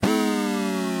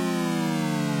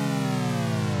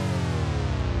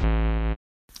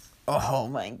Oh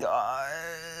my god.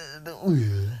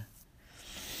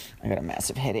 I got a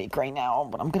massive headache right now,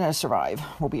 but I'm gonna survive.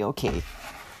 We'll be okay.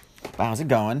 But how's it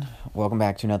going? Welcome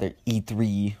back to another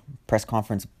E3 press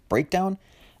conference breakdown.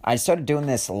 I started doing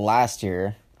this last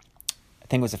year. I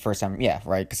think it was the first time. Yeah,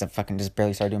 right, because I fucking just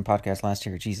barely started doing podcasts last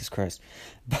year. Jesus Christ.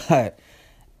 But,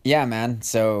 yeah, man.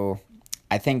 So,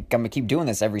 I think I'm gonna keep doing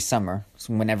this every summer.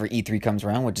 So whenever E3 comes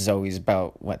around, which is always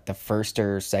about, the first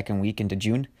or second week into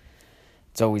June.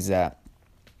 It's always that.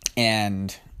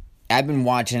 And I've been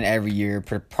watching it every year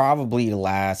for probably the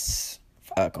last,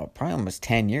 probably almost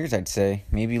 10 years, I'd say.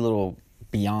 Maybe a little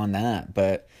beyond that.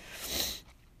 But,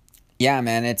 yeah,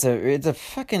 man, it's a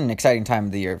fucking exciting time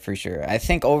of the year for sure. I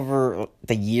think over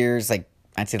the years, I'd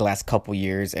say the last couple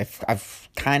years, I've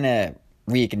kind of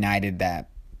reignited that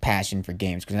passion for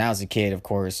games. Because when I was a kid, of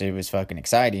course, it was fucking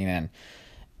exciting and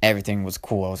everything was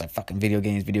cool. I was like, fucking video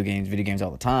games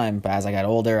all the time. But as I got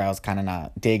older, I was kind of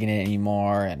not digging it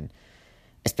anymore. And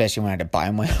especially when I had to buy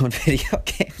my own video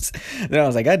games. Then I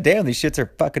was like, God damn, these shits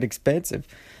are fucking expensive.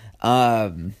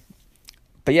 But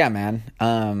yeah, man.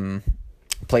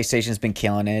 PlayStation's been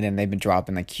killing it, and they've been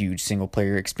dropping like huge single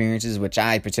player experiences, which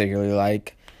I particularly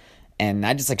like. And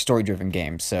I just like story driven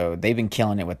games, so they've been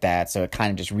killing it with that. So it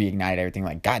kind of just reignited everything.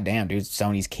 Like, God damn, dude,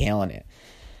 Sony's killing it.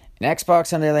 And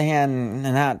Xbox, on the other hand,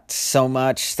 not so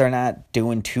much. They're not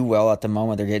doing too well at the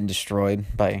moment. They're getting destroyed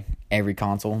by every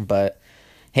console. But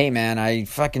hey, man, I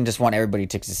fucking just want everybody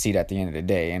to succeed at the end of the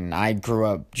day. And I grew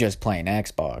up just playing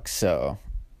Xbox, so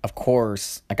of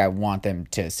course, I want them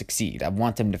to succeed. I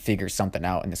want them to figure something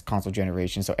out in this console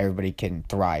generation so everybody can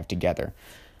thrive together.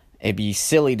 It'd be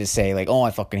silly to say, like, oh,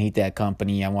 I fucking hate that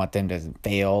company. I want them to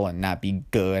fail and not be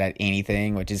good at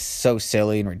anything, which is so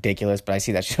silly and ridiculous. But I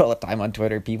see that shit all the time on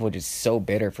Twitter. People are just so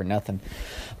bitter for nothing.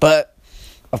 But,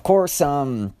 of course,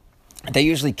 they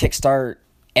usually kickstart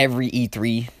every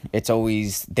E3. It's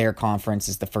always their conference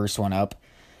is the first one up.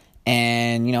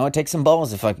 And, it takes some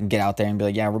balls if I can get out there and be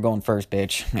like, yeah, we're going first,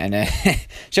 bitch. And it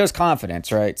shows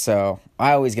confidence, right? So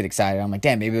I always get excited. I'm like,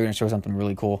 damn, maybe we're going to show something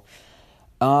really cool.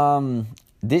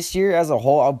 This year as a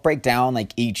whole, I'll break down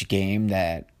like each game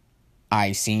that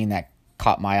I seen that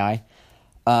caught my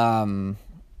eye.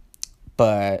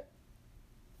 But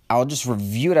I'll just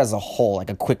review it as a whole, like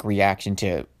a quick reaction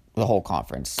to the whole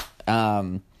conference.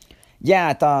 Yeah,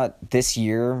 I thought this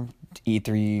year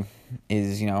E3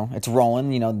 is, it's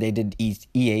rolling. They did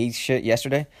EA shit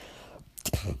yesterday.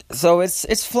 So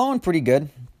it's flowing pretty good.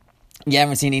 You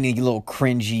haven't seen any little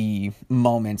cringy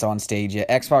moments on stage yet.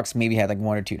 Xbox maybe had like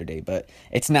one or two today, but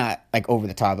it's not like over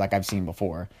the top like I've seen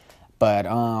before. But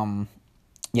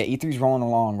yeah, E3's rolling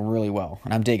along really well,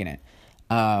 and I'm digging it.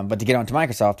 But to get on to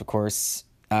Microsoft, of course,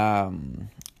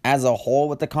 as a whole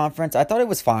with the conference, I thought it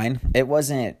was fine. It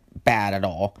wasn't bad at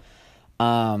all.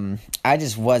 I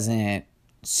just wasn't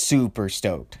super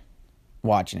stoked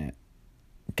watching it.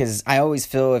 Because I always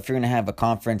feel if you're going to have a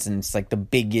conference and it's like the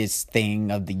biggest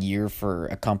thing of the year for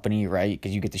a company, right?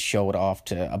 Because you get to show it off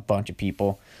to a bunch of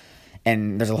people.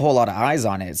 And there's a whole lot of eyes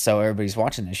on it, so everybody's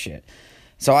watching this shit.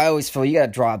 So I always feel you got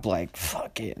to drop like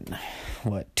fucking,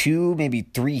 2, maybe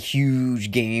 3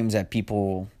 huge games that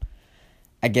people,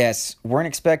 I guess, weren't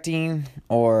expecting.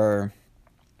 Or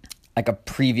like a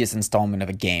previous installment of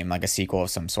a game, like a sequel of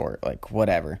some sort, like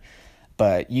whatever.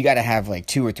 But you got to have like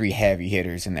 2 or 3 heavy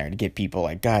hitters in there to get people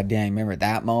like, God damn, remember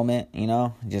that moment,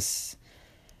 just.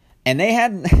 And they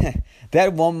had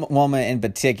that one moment in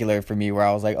particular for me where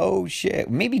I was like, oh shit,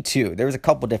 maybe 2. There was a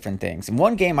couple different things. And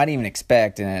one game I didn't even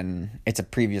expect, and it's a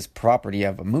previous property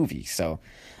of a movie, so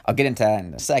I'll get into that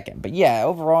in a second. But yeah,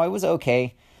 overall it was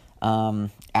okay. I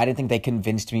didn't think they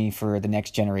convinced me for the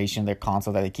next generation of their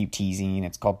console that they keep teasing.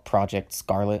 It's called Project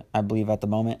Scarlet, I believe, at the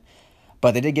moment.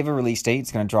 But they did give a release date.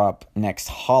 It's going to drop next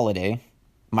holiday.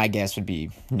 My guess would be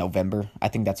November. I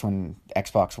think that's when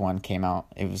Xbox One came out.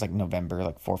 It was like November,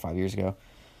 like 4 or 5 years ago.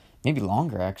 Maybe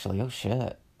longer, actually. Oh,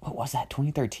 shit. What was that,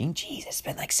 2013? Jeez, it's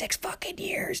been like 6 fucking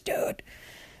years, dude.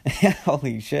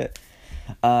 Holy shit.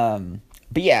 But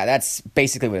yeah, that's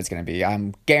basically what it's going to be.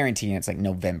 I'm guaranteeing it's like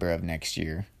November of next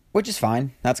year, which is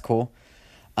fine. That's cool.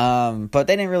 But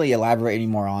they didn't really elaborate any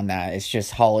more on that. It's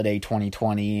just holiday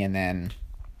 2020, and then.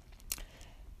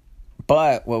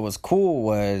 But what was cool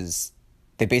was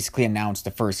they basically announced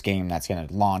the first game that's going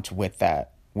to launch with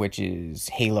that, which is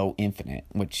Halo Infinite,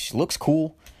 which looks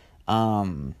cool.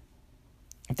 If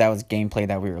that was gameplay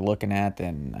that we were looking at,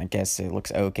 then I guess it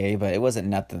looks okay, but it wasn't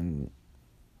nothing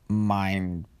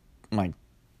mind-bending,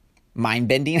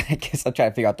 I guess. I'll try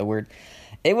to figure out the word.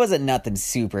 It wasn't nothing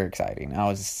super exciting. I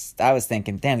was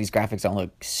thinking, damn, these graphics don't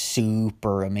look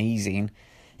super amazing.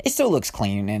 it still looks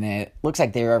clean, and it looks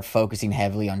like they are focusing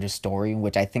heavily on just story,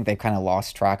 which I think they've kind of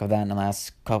lost track of that in the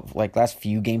last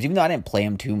few games. Even though I didn't play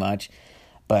them too much,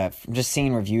 but just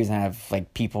seeing reviews and have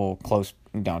like people close,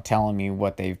 telling me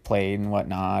what they've played and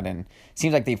whatnot, and it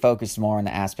seems like they focus more on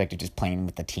the aspect of just playing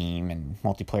with the team and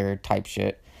multiplayer type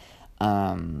shit,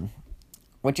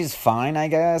 which is fine, I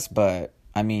guess. But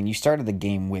I mean, you started the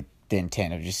game with the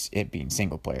intent of just it being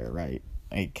single player, right?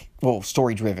 Like, well,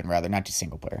 story driven rather, not just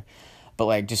single player, but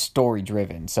like just story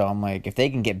driven. So I'm like, if they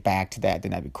can get back to that,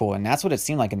 then that'd be cool. And that's what it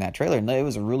seemed like in that trailer. And it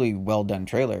was a really well done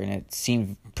trailer, and it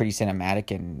seemed pretty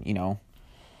cinematic, and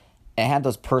it had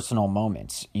those personal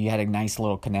moments. You had a nice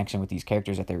little connection with these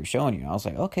characters that they were showing you. I was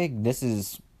like, okay, this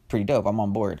is pretty dope. I'm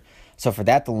on board. So for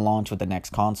that to launch with the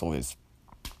next console is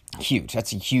huge.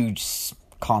 That's a huge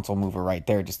console mover right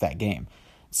there, just that game.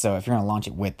 So if you're going to launch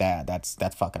it with that, that's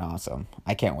fucking awesome.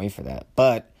 I can't wait for that.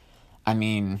 But, I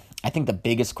mean, I think the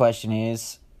biggest question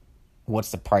is,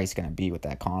 what's the price going to be with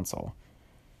that console?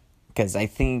 Because I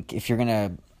think if you're going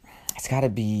to, it's got to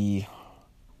be,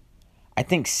 I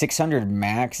think $600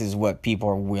 max is what people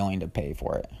are willing to pay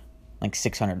for it. Like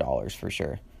 $600 for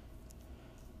sure.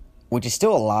 Which is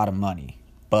still a lot of money.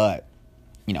 But,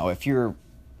 if you're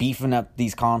beefing up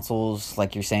these consoles,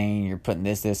 like you're saying, you're putting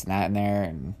this, and that in there,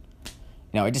 and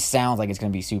it just sounds like it's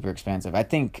going to be super expensive. I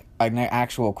think an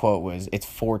actual quote was, it's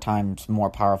 4 times more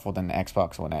powerful than the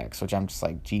Xbox One X, which I'm just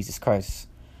like, Jesus Christ.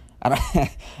 I don't,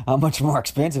 how much more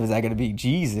expensive is that going to be?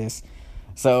 Jesus.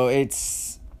 So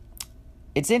it's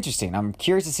interesting. I'm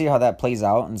curious to see how that plays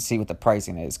out and see what the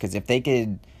pricing is. Because if they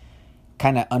could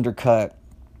kind of undercut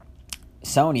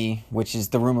Sony, which is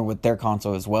the rumor with their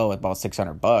console as well, at about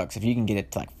 $600, if you can get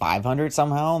it to like $500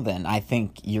 somehow, then I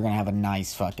think you're going to have a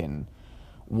nice fucking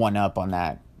one up on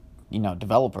that, not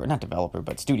developer,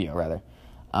 but studio rather.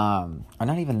 Or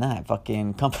not even that,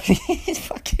 fucking company.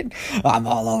 Fucking, I'm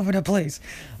all over the place.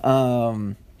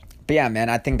 But yeah, man,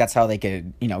 I think that's how they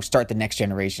could, start the next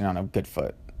generation on a good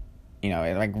foot.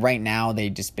 Like right now,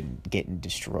 they've just been getting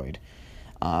destroyed.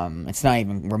 It's not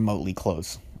even remotely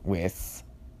close with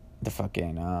the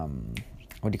fucking,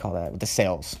 what do you call that? With the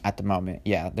sales at the moment.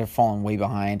 Yeah, they're falling way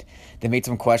behind. They made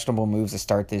some questionable moves to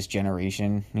start this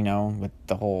generation, with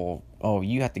the whole,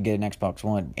 you have to get an Xbox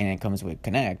One, and it comes with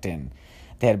Kinect, and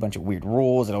they had a bunch of weird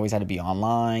rules. It always had to be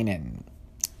online, and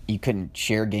you couldn't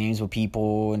share games with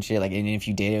people and shit. Like, and if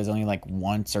you did, it was only like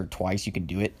once or twice you could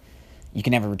do it. You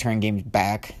can never return games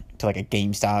back to like a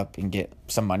GameStop and get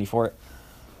some money for it.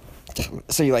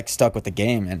 So you like stuck with the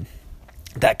game, and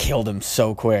that killed them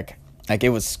so quick. Like, it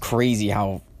was crazy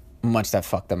how much that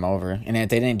fucked them over. And if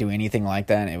they didn't do anything like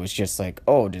that, it was just like,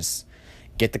 just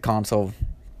get the console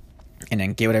and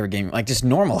then get whatever game, like just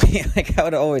normally, like how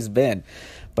it always been.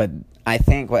 But I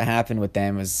think what happened with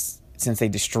them was, since they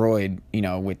destroyed,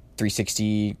 with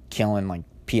 360 killing like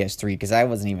PS3, because I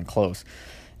wasn't even close,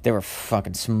 they were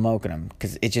fucking smoking them,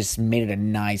 because it just made it a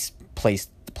nice place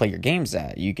to play your games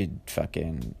at. You could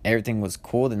fucking, everything was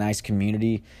cool, the nice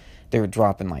community. They were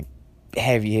dropping like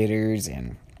heavy hitters,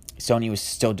 and Sony was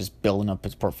still just building up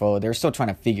its portfolio. They were still trying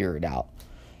to figure it out.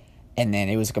 And then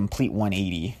it was a complete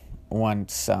 180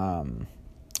 once the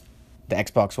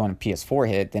Xbox One and PS4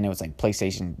 hit. Then it was like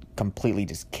PlayStation completely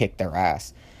just kicked their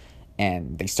ass,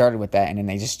 and they started with that, and then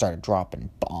they just started dropping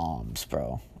bombs,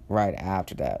 bro, right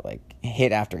after that, like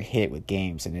hit after hit with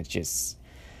games. And it's just,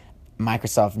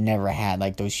 Microsoft never had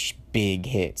like those big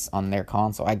hits on their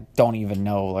console. I don't even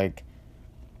know like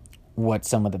what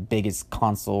some of the biggest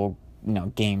console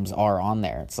games are on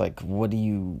there. It's like, what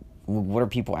are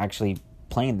people actually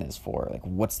playing this for? Like,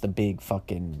 what's the big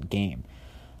fucking game?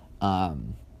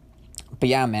 But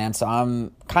yeah, man, so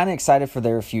I'm kind of excited for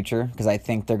their future, because I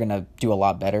think they're gonna do a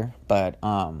lot better. But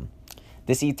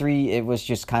this E3, it was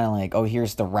just kind of like,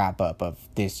 here's the wrap up of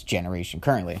this generation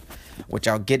currently, which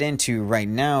I'll get into right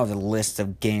now, the list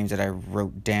of games that I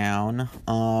wrote down.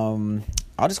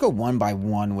 I'll just go one by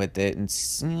one with it, and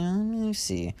let me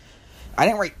see. I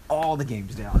didn't write all the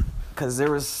games down, because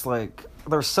there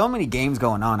were so many games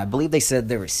going on. I believe they said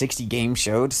there were 60 games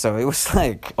showed, so it was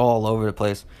like all over the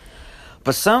place.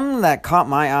 But some that caught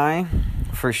my eye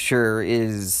for sure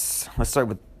is, let's start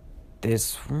with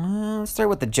this. Let's start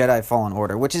with the Jedi Fallen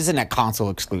Order, which isn't a console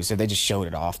exclusive. They just showed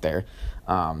it off there.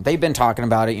 They've been talking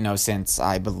about it, since,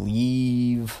 I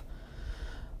believe,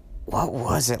 what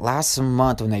was it, last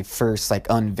month when they first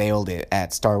unveiled it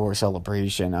at Star Wars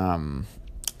Celebration.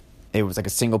 It was like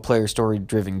a single player story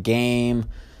driven game,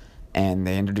 and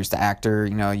they introduced the actor.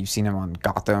 You've seen him on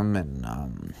Gotham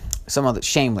and some other,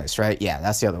 Shameless, right? Yeah,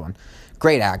 that's the other one.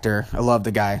 Great actor. I love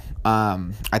the guy.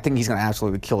 I think he's gonna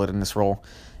absolutely kill it in this role.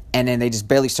 And then they just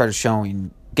barely started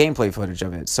showing gameplay footage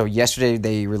of it. So yesterday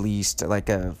they released like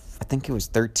I think it was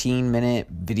 13-minute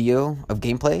video of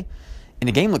gameplay, and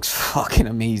the game looks fucking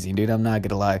amazing, dude. I'm not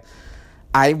gonna lie.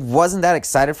 I wasn't that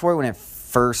excited for it when it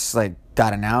first like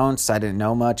got announced. I didn't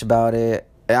know much about it.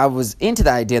 I was into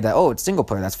the idea that, oh, it's single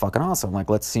player. That's fucking awesome. Like,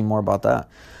 let's see more about that.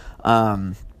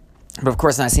 But of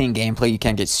course, not seeing gameplay, you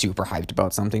can't get super hyped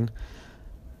about something.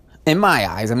 In my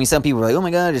eyes, I mean, some people are like, oh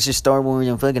my god, it's just Star Wars,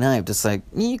 I'm fucking hyped. It's like,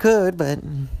 you could, but,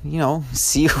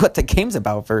 see what the game's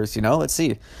about first, let's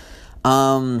see.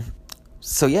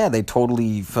 So yeah, they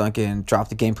totally fucking dropped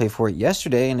the gameplay for it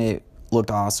yesterday, and it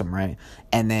looked awesome, right?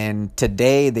 And then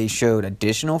today they showed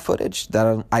additional footage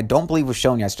that I don't believe was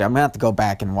shown yesterday. I'm gonna have to go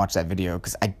back and watch that video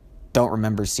because I don't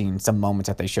remember seeing some moments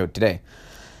that they showed today.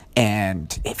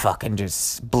 And it fucking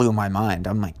just blew my mind.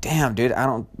 I'm like, damn, dude,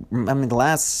 the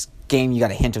last game you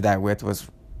got a hint of that with was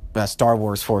Star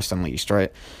Wars Force Unleashed,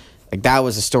 right? Like, that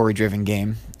was a story-driven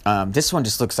game. This one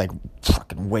just looks like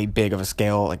fucking way big of a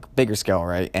scale, like bigger scale,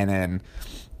 right? And then,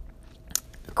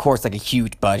 of course, like a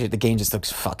huge budget. The game just looks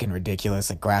fucking ridiculous.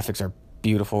 Like, graphics are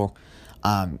beautiful.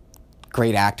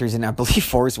 Great actors, and I believe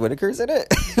Forrest Whitaker's in it,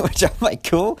 which I'm like,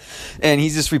 cool. And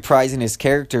he's just reprising his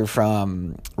character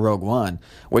from Rogue One,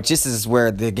 which this is where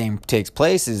the game takes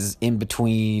place, is in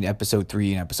between episode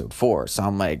 3 and episode 4. So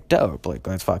I'm like, dope, like,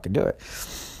 let's fucking do it.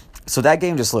 So that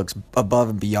game just looks above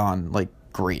and beyond, like,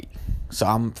 great. So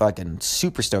I'm fucking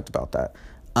super stoked about that.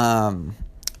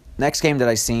 Next game that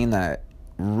I seen that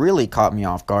really caught me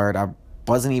off guard, I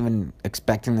wasn't even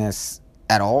expecting this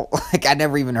at all. Like, I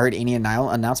never even heard any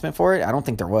announcement for it. I don't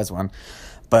think there was one.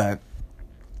 But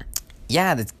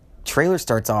yeah, the trailer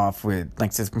starts off with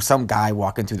like some guy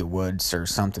walking through the woods or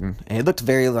something, and it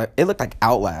looked like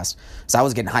Outlast. So I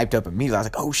was getting hyped up immediately. I was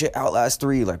like, oh shit, Outlast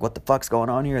 3, like, what the fuck's going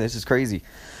on here? This is crazy.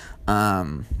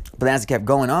 But then as it kept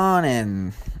going on,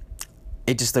 and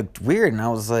it just looked weird, and I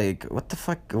was like, what the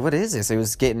fuck, what is this? It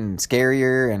was getting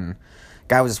scarier, and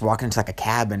guy was just walking into like a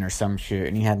cabin or some shit,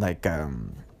 and he had like a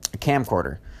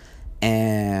camcorder,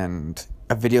 and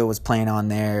a video was playing on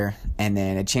there, and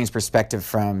then it changed perspective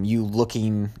from you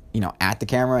looking, at the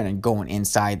camera and then going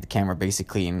inside the camera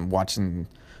basically and watching,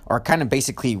 or kind of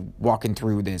basically walking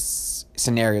through this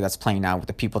scenario that's playing out with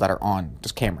the people that are on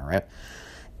this camera, right?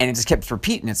 And it just kept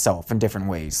repeating itself in different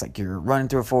ways. Like, you're running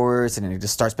through a forest, and then it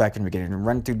just starts back from the beginning and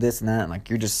running through this and that, and like,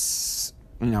 you're just,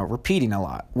 repeating a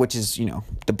lot, which is,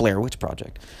 the Blair Witch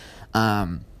Project.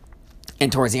 And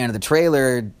towards the end of the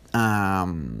trailer,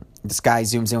 this guy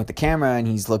zooms in with the camera, and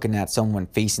he's looking at someone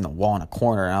facing the wall in a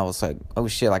corner, and I was like, oh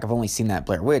shit, like, I've only seen that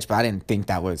Blair Witch, but I didn't think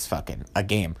that was fucking a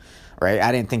game, right?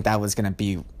 I didn't think that was gonna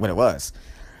be what it was.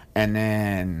 And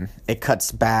then it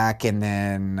cuts back, and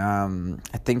then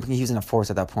I think he's in a forest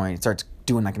at that point. It starts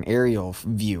doing like an aerial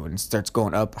view, and starts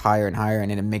going up higher and higher, and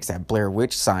then it makes that Blair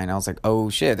Witch sign. I was like, oh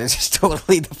shit, this is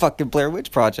totally the fucking Blair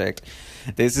Witch Project.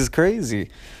 This is crazy.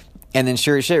 And then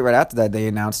sure as shit, right after that, they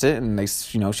announced it, and they,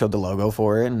 showed the logo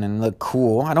for it, and then it looked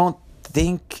cool. I don't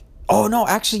think... Oh, no,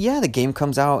 actually, yeah, the game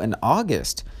comes out in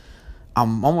August.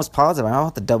 I'm almost positive. I'll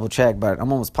have to double check, but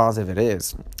I'm almost positive it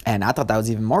is. And I thought that was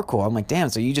even more cool. I'm like, damn,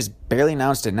 so you just barely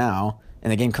announced it now,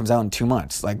 and the game comes out in 2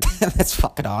 months. Like, that's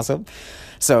fucking awesome.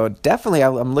 So definitely,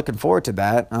 I'm looking forward to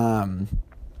that.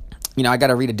 I got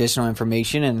to read additional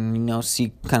information and,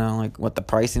 see kind of like what the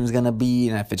pricing is going to be,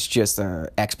 and if it's just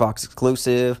a Xbox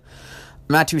exclusive.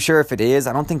 I'm not too sure if it is.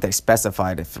 I don't think they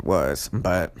specified if it was,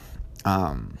 but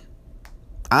I'm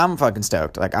fucking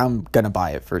stoked. Like, I'm going to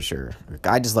buy it for sure.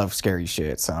 I just love scary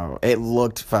shit, so it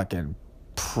looked fucking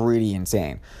pretty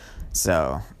insane.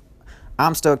 So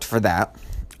I'm stoked for that.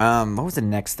 What was the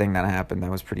next thing that happened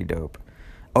that was pretty dope?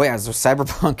 Oh yeah, so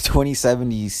Cyberpunk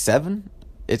 2077?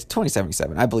 It's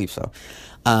 2077, I believe so.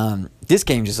 This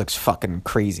game just looks fucking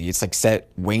crazy. It's like set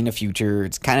way in the future.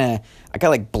 It's kind of, I got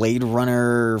like Blade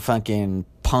Runner fucking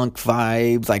punk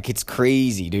vibes. Like, it's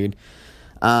crazy, dude.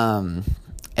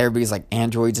 Everybody's like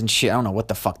androids and shit. I don't know what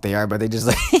the fuck they are, but they just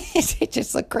like, they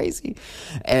just look crazy.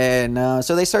 And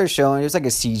so they started showing, it was like a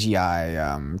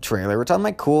CGI trailer, which I'm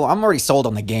like, cool. I'm already sold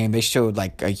on the game. They showed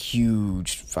like a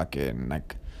huge fucking,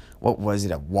 like, what was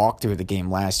it, a walkthrough of the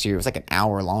game last year. It was like an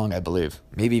hour long, I believe.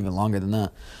 Maybe even longer than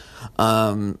that.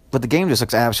 But the game just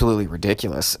looks absolutely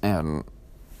ridiculous, and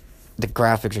the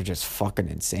graphics are just fucking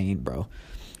insane, bro.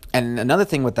 And another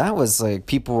thing with that was, like,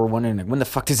 people were wondering, like, when the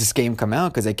fuck does this game come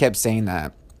out? Because they kept saying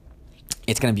that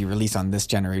it's going to be released on this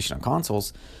generation of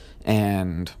consoles.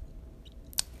 And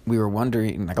we were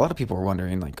wondering, like a lot of people were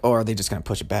wondering, like, oh, are they just going to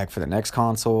push it back for the next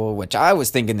console? Which I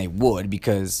was thinking they would,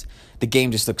 because the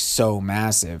game just looks so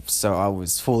massive. So I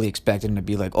was fully expecting to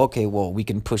be like, okay, well, we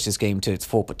can push this game to its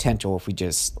full potential if we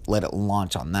just let it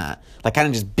launch on that. Like, kind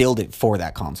of just build it for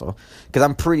that console. Because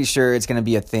I'm pretty sure it's going to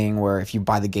be a thing where if you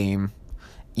buy the game,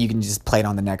 you can just play it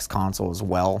on the next console as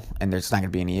well, and there's not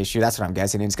going to be any issue. That's what I'm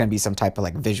guessing. It's going to be some type of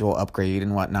like visual upgrade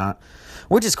and whatnot,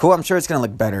 which is cool. I'm sure it's going to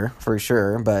look better for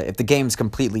sure, but if the game's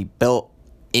completely built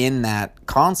in that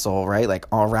console, right, like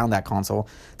all around that console,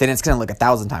 then it's going to look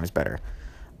 1,000 times better.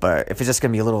 But if it's just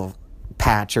going to be a little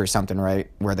patch or something,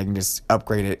 right, where they can just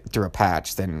upgrade it through a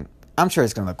patch, then I'm sure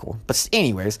it's going to look cool. But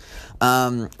anyways,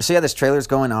 so yeah, this trailer's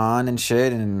going on and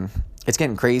shit, and it's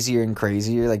getting crazier and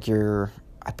crazier. Like,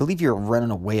 I believe you're running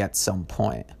away at some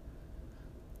point.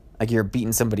 Like, you're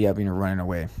beating somebody up and you're running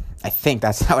away. I think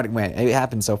that's how it went. It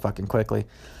happened so fucking quickly.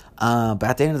 But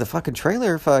at the end of the fucking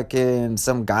trailer, fucking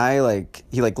some guy, like,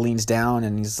 he, like, leans down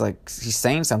and he's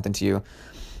saying something to you.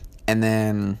 And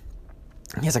then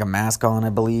he has, like, a mask on,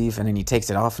 I believe. And then he takes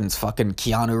it off and it's fucking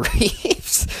Keanu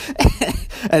Reeves.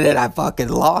 And then I fucking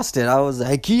lost it. I was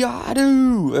like,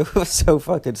 Keanu! It was so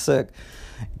fucking sick.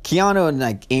 Keanu in,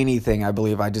 like, anything, I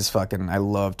believe, I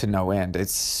love to no end.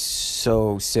 It's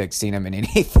so sick seeing him in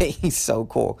anything. He's so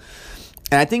cool.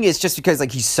 And I think it's just because,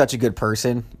 like, he's such a good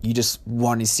person. You just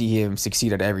want to see him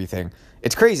succeed at everything.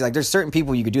 It's crazy. Like, there's certain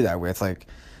people you could do that with. Like,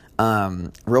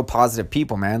 real positive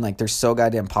people, man. Like, they're so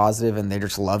goddamn positive and they're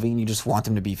just loving. You just want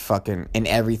them to be fucking in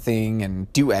everything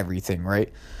and do everything,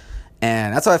 right?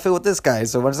 And that's how I feel with this guy.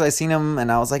 So once I seen him,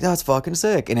 and I was like, that's fucking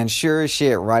sick. And then sure as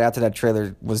shit, right after that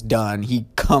trailer was done, he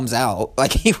comes out.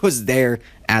 Like, he was there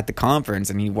at the conference,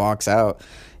 and he walks out.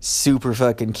 Super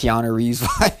fucking Keanu Reeves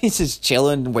vibe. He's just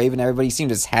chilling, waving at everybody. He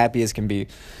seemed as happy as can be.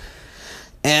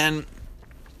 And,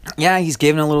 yeah, he's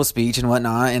giving a little speech and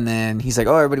whatnot. And then he's like,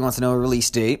 oh, everybody wants to know a release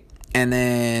date. And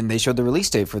then they showed the release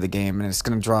date for the game, and it's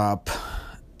going to drop.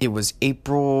 It was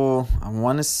April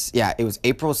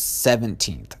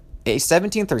 17th.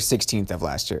 17th or 16th of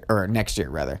last year, or next year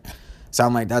rather. So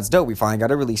I'm like, that's dope. We finally got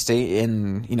a release date,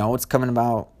 and it's coming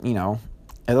about, a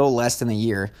little less than a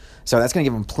year. So that's gonna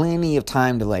give them plenty of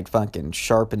time to like fucking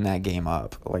sharpen that game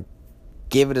up. Like,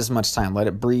 give it as much time. Let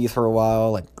it breathe for a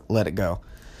while. Like, let it go.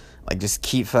 Like, just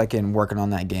keep fucking working on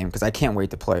that game, because I can't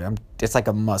wait to play. It's like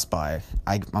a must buy.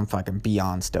 I'm fucking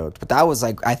beyond stoked. But that was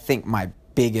like, I think, my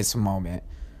biggest moment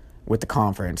with the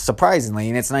conference, surprisingly,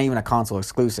 and it's not even a console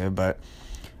exclusive, but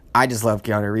I just love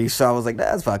Keanu Reeves, so I was like,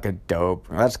 that's fucking dope.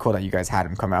 That's cool that you guys had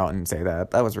him come out and say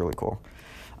that. That was really cool.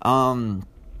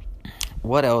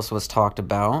 What else was talked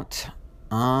about?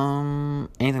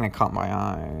 Anything that caught my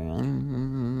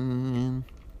eye?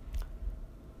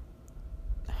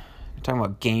 Talking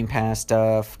about Game Pass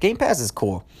stuff. Game Pass is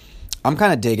cool. I'm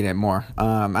kind of digging it more.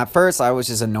 At first, I was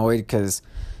just annoyed because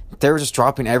they were just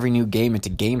dropping every new game into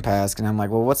Game Pass, and I'm like,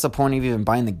 well, what's the point of even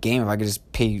buying the game if I could just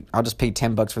pay? I'll just pay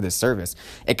 $10 for this service.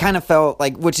 It kind of felt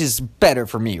like, which is better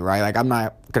for me, right? Like, I'm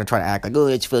not gonna try to act like, oh,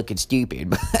 it's fucking stupid,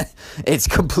 but it's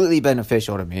completely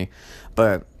beneficial to me.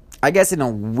 But I guess in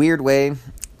a weird way,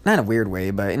 not in a weird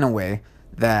way, but in a way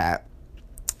that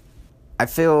I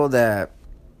feel that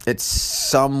it's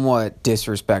somewhat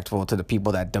disrespectful to the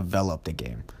people that develop the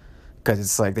game, because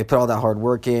it's like they put all that hard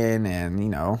work in, and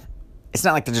it's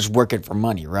not like they're just working for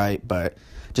money, right? But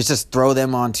just throw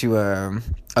them onto a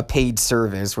paid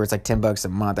service where it's like $10 a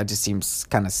month. That just seems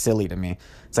kind of silly to me.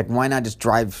 It's like, why not just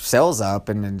drive sales up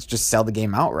and then just sell the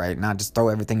game outright, not just throw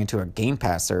everything into a Game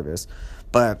Pass service?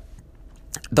 But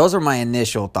those are my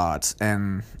initial thoughts,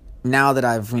 and now that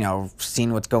I've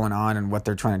seen what's going on and what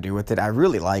they're trying to do with it, I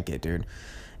really like it, dude.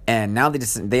 And now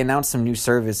they announced some new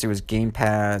service. It was Game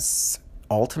Pass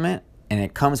Ultimate, and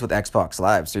it comes with Xbox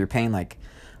Live, so you're paying like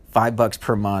 $5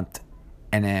 per month,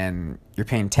 and then you're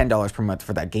paying $10 per month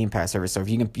for that Game Pass service. So if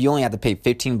you only have to pay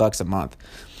 $15 a month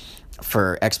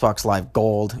for Xbox Live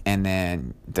Gold and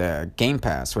then the Game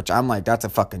Pass, which I'm like, that's a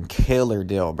fucking killer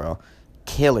deal, bro.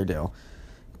 Killer deal.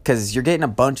 Because you're getting a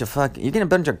bunch of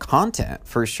content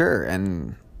for sure.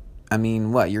 And I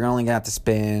mean, what? You're only gonna have to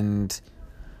spend,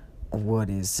 what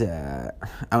is that?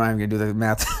 I'm not even gonna do the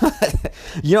math.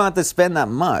 You don't have to spend that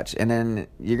much, and then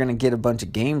you're gonna get a bunch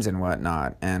of games and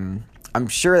whatnot. And I'm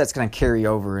sure that's gonna carry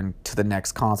over into the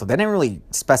next console. They didn't really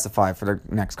specify for the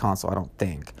next console, I don't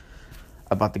think,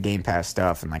 about the Game Pass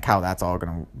stuff and like how that's all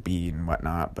gonna be and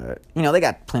whatnot. But they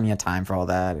got plenty of time for all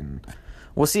that, and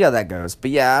we'll see how that goes.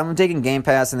 But yeah, I'm taking Game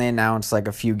Pass, and they announced like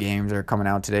a few games that are coming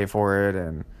out today for it,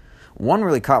 and one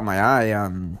really caught my eye.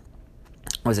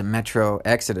 Was it Metro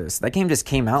Exodus? That game just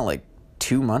came out like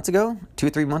 2 or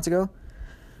 3 months ago.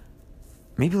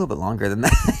 maybe a little bit longer than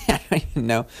that. I don't even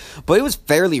know. But it was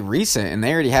fairly recent, and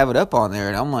they already have it up on there.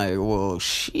 And I'm like, well,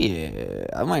 shit.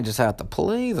 I might just have to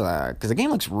play that. Because the game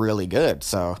looks really good.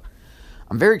 So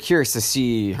I'm very curious to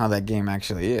see how that game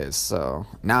actually is. So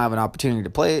now I have an opportunity to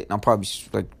play it. And I'll probably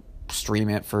like stream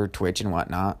it for Twitch and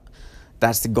whatnot.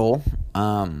 That's the goal.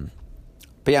 But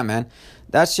yeah, man.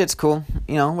 That shit's cool.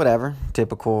 You know, whatever.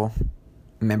 Typical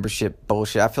membership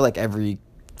bullshit. I feel like every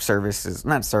service is...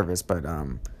 Not service, but...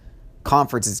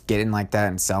 conference is getting like that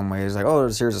in some ways, like, oh,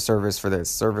 here's a service for this,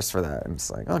 service for that, and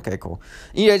it's like, okay, cool.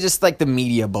 Yeah, just like the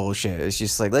media bullshit. It's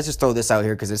just like, let's just throw this out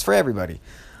here because it's for everybody.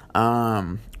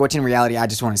 Which in reality, I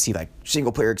just want to see like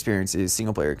single player experiences.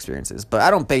 But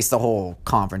I don't base the whole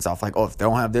conference off like, oh, if they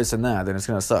don't have this and that, then it's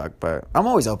gonna suck. But I'm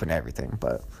always open to everything.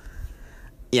 But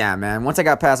yeah, man, once I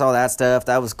got past all that stuff,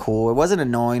 that was cool. It wasn't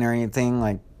annoying or anything.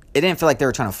 Like, it didn't feel like they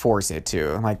were trying to force it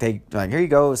to. Like, here you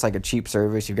go. It's like a cheap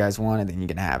service. You guys want it, then you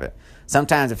can have it.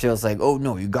 Sometimes it feels like, oh,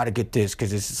 no, you got to get this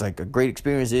because this is like a great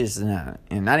experience, this and that.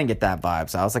 And I didn't get that vibe.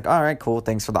 So I was like, all right, cool.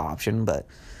 Thanks for the option, but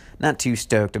not too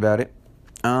stoked about it.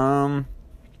 What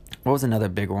was another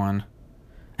big one?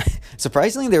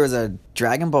 Surprisingly, there was a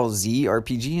Dragon Ball Z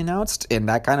RPG announced, and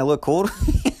that kind of looked cool.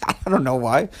 I don't know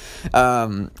why.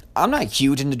 I'm not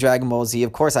huge into Dragon Ball Z.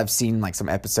 Of course, I've seen like some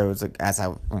episodes like, as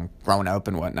I've grown up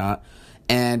and whatnot,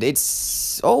 and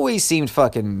it's always seemed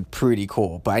fucking pretty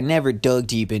cool. But I never dug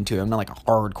deep into it. I'm not like a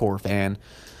hardcore fan.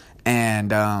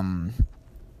 And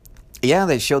yeah,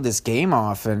 they showed this game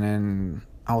off, and then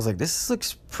I was like, this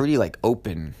looks pretty like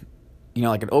open. You know,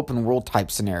 like an open world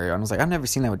type scenario. And I was like, I've never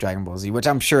seen that with Dragon Ball Z, which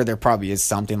I'm sure there probably is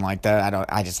something like that.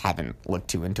 I just haven't looked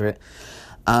too into it.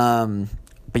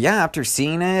 But yeah, after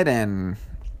seeing it and,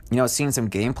 you know, seeing some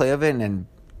gameplay of it and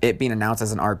it being announced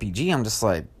as an RPG, I'm just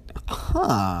like,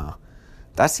 huh,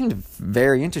 that seemed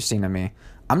very interesting to me.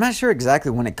 I'm not sure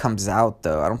exactly when it comes out,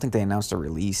 though. I don't think they announced a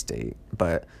release date.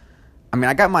 But, I mean,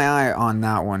 I got my eye on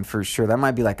that one for sure. That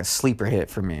might be like a sleeper hit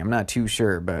for me. I'm not too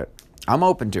sure, but I'm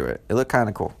open to it. It looked kind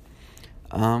of cool.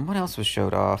 What else was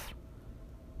showed off?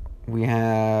 We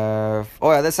have...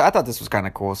 Oh, yeah, I thought this was kind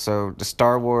of cool. So, the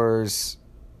Star Wars...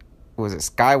 was it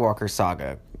Skywalker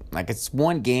Saga? Like, it's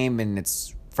one game and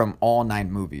it's from all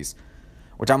 9 movies,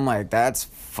 which I'm like, that's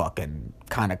fucking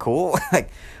kind of cool. Like,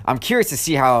 I'm curious to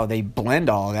see how they blend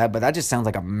all of that, but that just sounds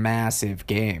like a massive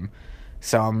game.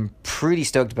 So I'm pretty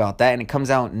stoked about that, and it comes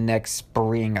out next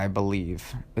spring, I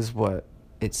believe, is what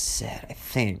it said, I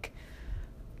think.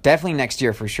 Definitely next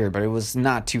year for sure, but it was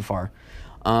not too far.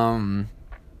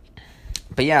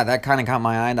 But yeah, that kind of caught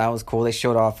my eye. That was cool. They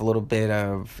showed off a little bit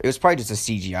of... It was probably just a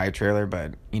CGI trailer,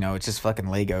 but, you know, it's just fucking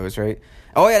Legos, right?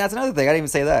 Oh, yeah, that's another thing. I didn't even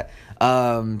say that.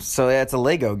 So, yeah, it's a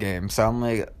Lego game. So, I'm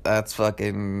like, that's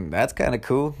kind of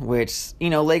cool. Which,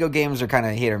 you know, Lego games are kind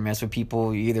of hit or miss with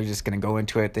people. You're either just going to go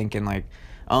into it thinking, like,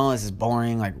 oh, this is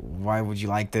boring. Like, why would you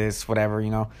like this? Whatever, you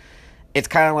know? It's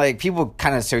kind of like... People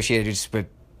kind of associate it just with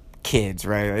kids,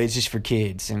 right? It's just for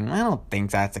kids. And I don't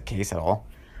think that's the case at all.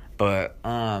 But,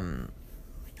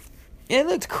 it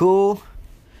looked cool,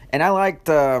 and I liked,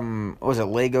 what was it,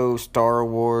 Lego Star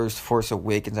Wars Force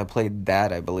Awakens. I played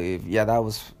that, I believe. Yeah, that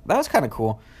was kind of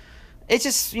cool. It's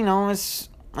just, you know, it's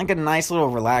like a nice little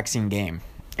relaxing game.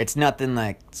 It's nothing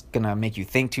like it's gonna make you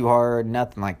think too hard,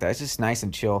 nothing like that. It's just nice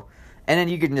and chill. And then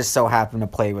you can just so happen to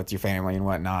play with your family and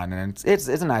whatnot, and it's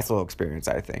a nice little experience,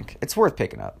 I think. It's worth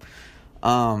picking up.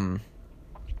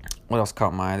 What else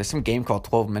caught my eye? There's some game called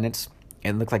 12 Minutes.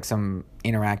 It looked like some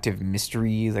interactive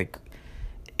mystery, like...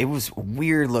 It was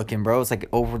weird looking, bro. It's like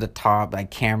over the top,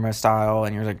 like camera style,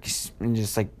 and you're like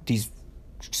just like these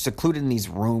secluded in these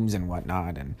rooms and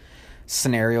whatnot, and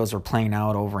scenarios were playing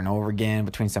out over and over again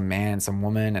between some man and some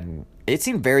woman, and it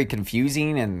seemed very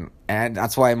confusing, and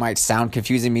that's why it might sound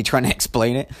confusing me trying to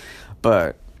explain it,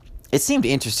 but it seemed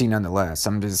interesting nonetheless.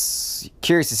 I'm just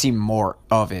curious to see more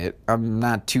of it. I'm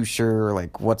not too sure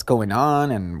like what's going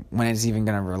on and when it's even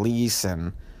gonna release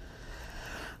and.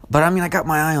 But, I mean, I got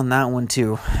my eye on that one,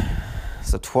 too.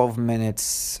 So, 12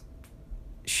 minutes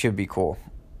should be cool,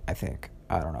 I think.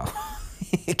 I don't know.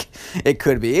 It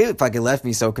could be. It fucking left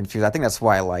me so confused. I think that's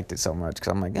why I liked it so much.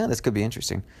 Because I'm like, yeah, this could be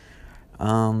interesting.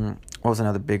 What was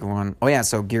another big one? Oh, yeah,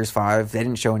 so Gears 5. They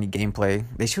didn't show any gameplay.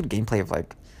 They showed gameplay of,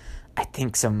 like, I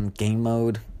think some game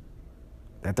mode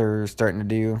that they're starting to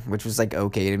do. Which was, like,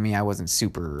 okay to me. I wasn't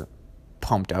super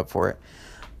pumped up for it.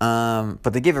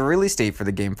 But they gave a release date for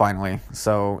the game finally.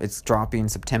 So it's dropping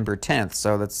September 10th.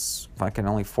 So that's fucking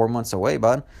only 4 months away,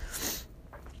 bud.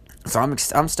 So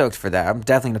I'm stoked for that. I'm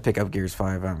definitely going to pick up Gears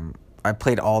 5. I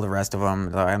played all the rest of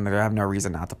them. I have no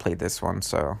reason not to play this one.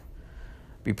 So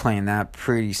be playing that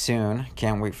pretty soon.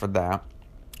 Can't wait for that.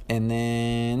 And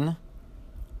then...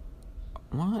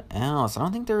 What else? I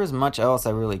don't think there was much else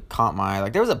that really caught my eye.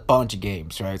 Like there was a bunch of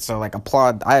games, right? So like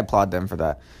I applaud them for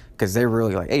that because they're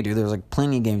really like, hey, dude, there's like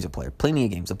plenty of games to play,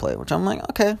 which I'm like,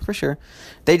 okay, for sure.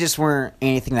 They just weren't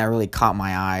anything that really caught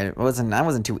my eye. I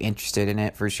wasn't too interested in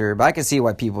it for sure, but I can see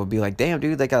why people would be like, damn,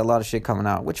 dude, they got a lot of shit coming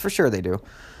out, which for sure they do.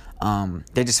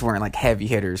 They just weren't like heavy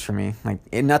hitters for me,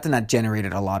 like nothing that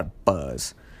generated a lot of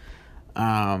buzz.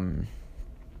 Um,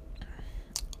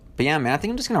 but yeah, man, I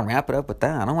think I'm just gonna wrap it up with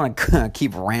that. I don't want to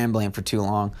keep rambling for too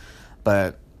long,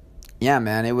 but yeah,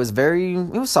 man, it was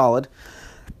solid.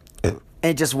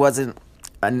 It just wasn't.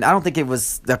 And I don't think it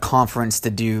was the conference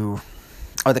to do,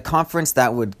 or the conference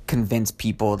that would convince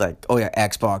people like, oh yeah,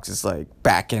 Xbox is like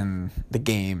back in the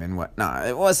game and whatnot.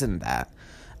 It wasn't that.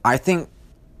 I think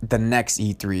the next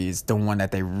E3 is the one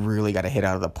that they really got to hit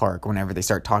out of the park whenever they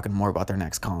start talking more about their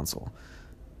next console.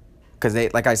 Because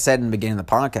like I said in the beginning of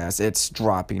the podcast, it's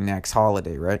dropping next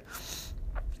holiday, right?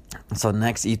 So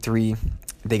next E3,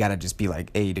 they gotta just be like,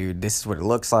 hey, dude, this is what it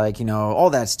looks like, all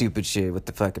that stupid shit with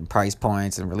the fucking price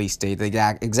points and release date, the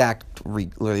exact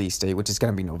release date, which is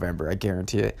gonna be November, I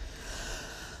guarantee it.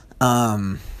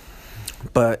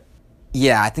 But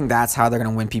yeah, I think that's how they're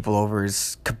gonna win people over,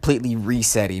 is completely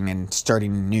resetting and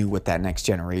starting new with that next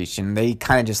generation. They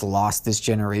kind of just lost this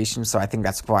generation, so I think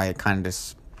that's why it's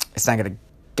not gonna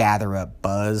gather up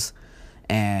buzz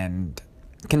and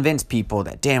convince people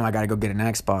that, damn, I gotta go get an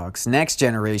Xbox. Next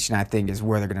generation, I think, is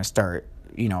where they're gonna start,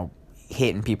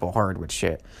 hitting people hard with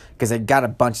shit, because they got a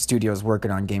bunch of studios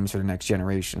working on games for the next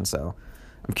generation. So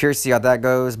I'm curious to see how that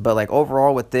goes. But like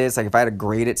overall with this, like if I had to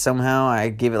grade it somehow,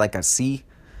 I'd give it like a C,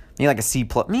 maybe like a C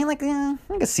plus, like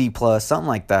a C plus, something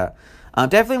like that.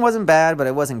 Definitely wasn't bad, but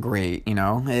it wasn't great.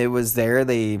 It was there.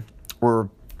 They were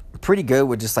pretty good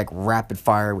with just like rapid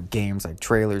fire with games, like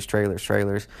trailers,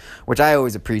 which I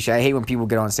always appreciate. I hate when people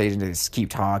get on stage and they just keep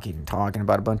talking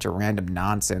about a bunch of random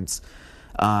nonsense.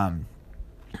 And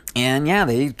yeah,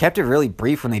 they kept it really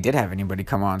brief when they did have anybody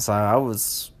come on, so I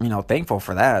was, thankful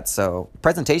for that. So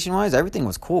presentation wise, everything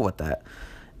was cool with that.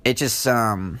 It just,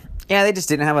 they just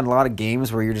didn't have a lot of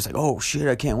games where you're just like, oh shit,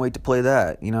 I can't wait to play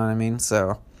that. You know what I mean?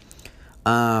 So,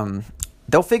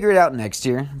 they'll figure it out next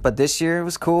year, but this year it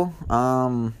was cool.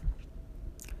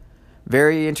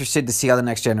 Very interested to see how the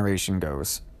next generation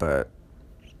goes, but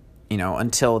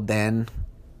until then,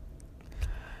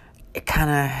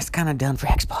 it's kind of done for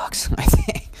Xbox. I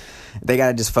think they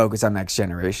gotta just focus on next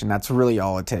generation. That's really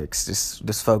all it takes.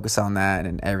 Just focus on that,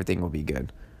 and everything will be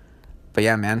good. But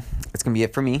yeah, man, that's gonna be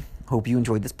it for me. Hope you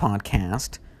enjoyed this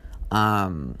podcast.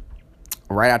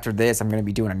 Right after this, I'm gonna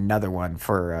be doing another one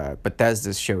for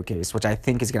Bethesda's showcase, which I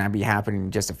think is gonna be happening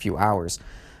in just a few hours.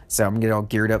 So I'm going to get all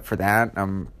geared up for that.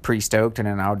 I'm pretty stoked. And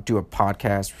then I'll do a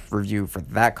podcast review for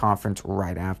that conference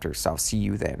right after. So I'll see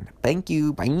you then. Thank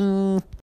you. Bye.